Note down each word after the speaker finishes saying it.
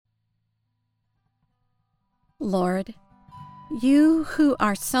Lord, you who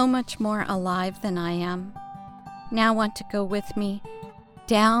are so much more alive than I am, now want to go with me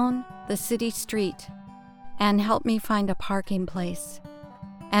down the city street and help me find a parking place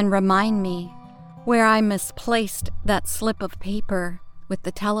and remind me where I misplaced that slip of paper with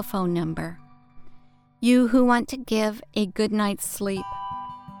the telephone number. You who want to give a good night's sleep,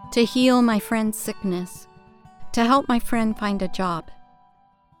 to heal my friend's sickness, to help my friend find a job.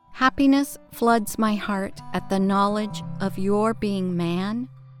 Happiness floods my heart at the knowledge of your being man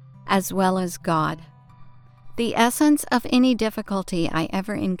as well as God. The essence of any difficulty I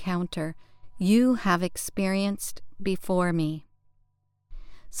ever encounter, you have experienced before me.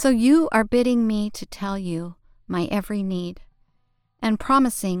 So you are bidding me to tell you my every need and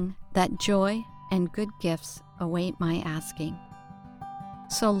promising that joy and good gifts await my asking.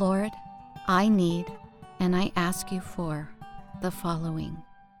 So Lord, I need and I ask you for the following.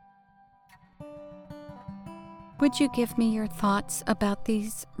 Would you give me your thoughts about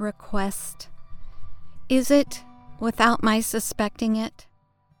these requests? Is it, without my suspecting it,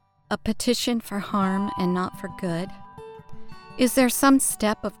 a petition for harm and not for good? Is there some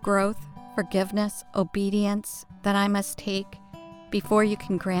step of growth, forgiveness, obedience that I must take before you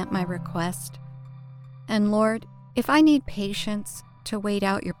can grant my request? And Lord, if I need patience to wait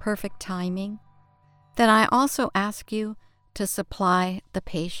out your perfect timing, then I also ask you to supply the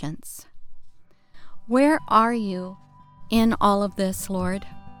patience. Where are you in all of this, Lord?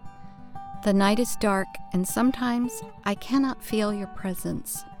 The night is dark, and sometimes I cannot feel your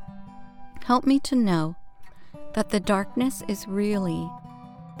presence. Help me to know that the darkness is really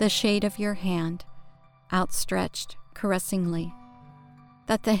the shade of your hand, outstretched caressingly,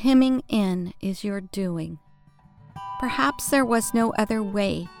 that the hemming in is your doing. Perhaps there was no other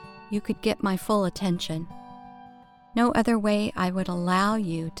way you could get my full attention, no other way I would allow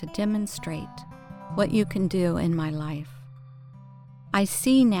you to demonstrate what you can do in my life. I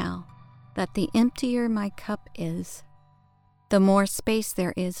see now that the emptier my cup is, the more space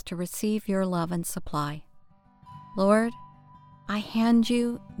there is to receive your love and supply. Lord, I hand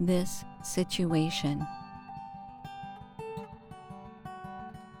you this situation.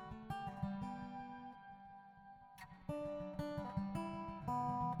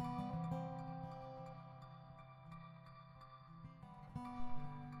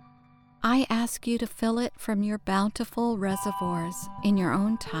 I ask you to fill it from your bountiful reservoirs in your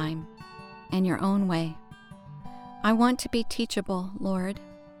own time and your own way. I want to be teachable, Lord.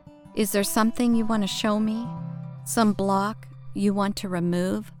 Is there something you want to show me? Some block you want to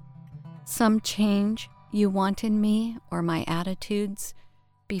remove? Some change you want in me or my attitudes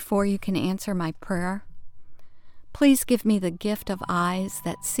before you can answer my prayer? Please give me the gift of eyes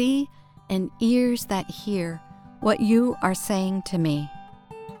that see and ears that hear what you are saying to me.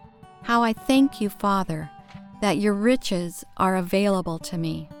 How I thank you, Father, that your riches are available to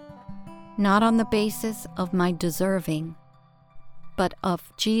me, not on the basis of my deserving, but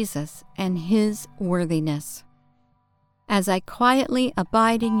of Jesus and his worthiness. As I quietly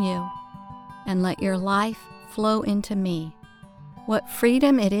abide in you and let your life flow into me, what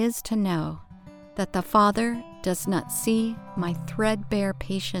freedom it is to know that the Father does not see my threadbare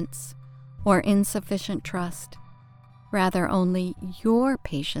patience or insufficient trust, rather only your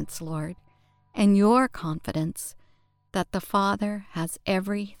patience, Lord, and your confidence that the Father has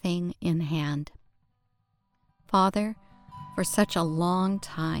everything in hand. Father, for such a long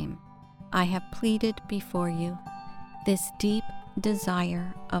time, I have pleaded before you this deep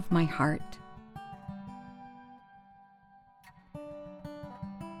desire of my heart.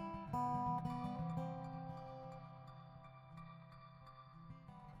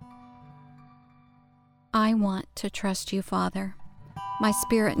 I want to trust you, Father. My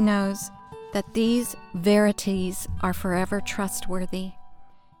spirit knows that these verities are forever trustworthy,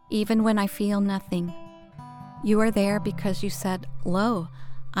 even when I feel nothing. You are there because you said, "Lo,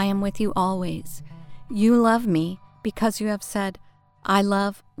 I am with you always." You love me because you have said, "I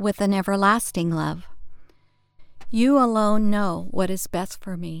love with an everlasting love." You alone know what is best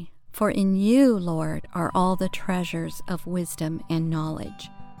for me, for in you, Lord, are all the treasures of wisdom and knowledge.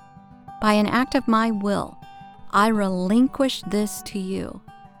 By an act of my will, I relinquish this to you.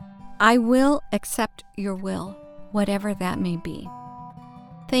 I will accept your will, whatever that may be.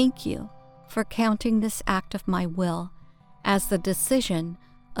 Thank you for counting this act of my will as the decision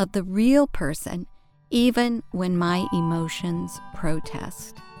of the real person, even when my emotions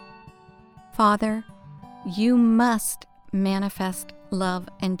protest. Father, you must manifest love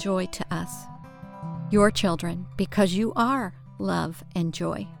and joy to us, your children, because you are love and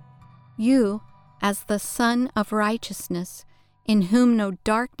joy. You, as the Son of righteousness, in whom no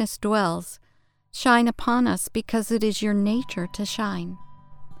darkness dwells, shine upon us because it is your nature to shine.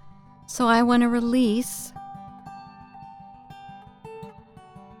 So I want to release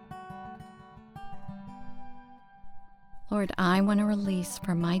Lord, I want to release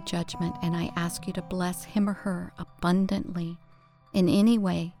from my judgment, and I ask you to bless him or her abundantly in any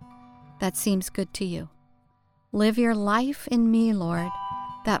way that seems good to you. Live your life in me, Lord,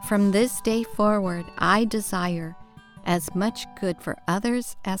 that from this day forward I desire as much good for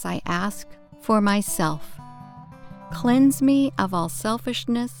others as I ask for myself. Cleanse me of all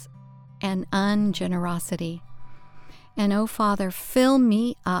selfishness and ungenerosity. And, O Father, fill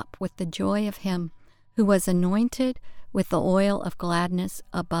me up with the joy of him who was anointed with the oil of gladness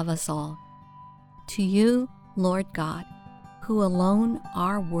above us all. To you, Lord God, who alone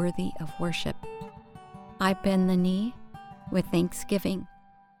are worthy of worship, I bend the knee with thanksgiving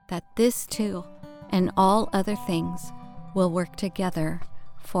that this too and all other things will work together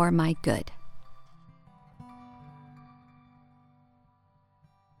for my good.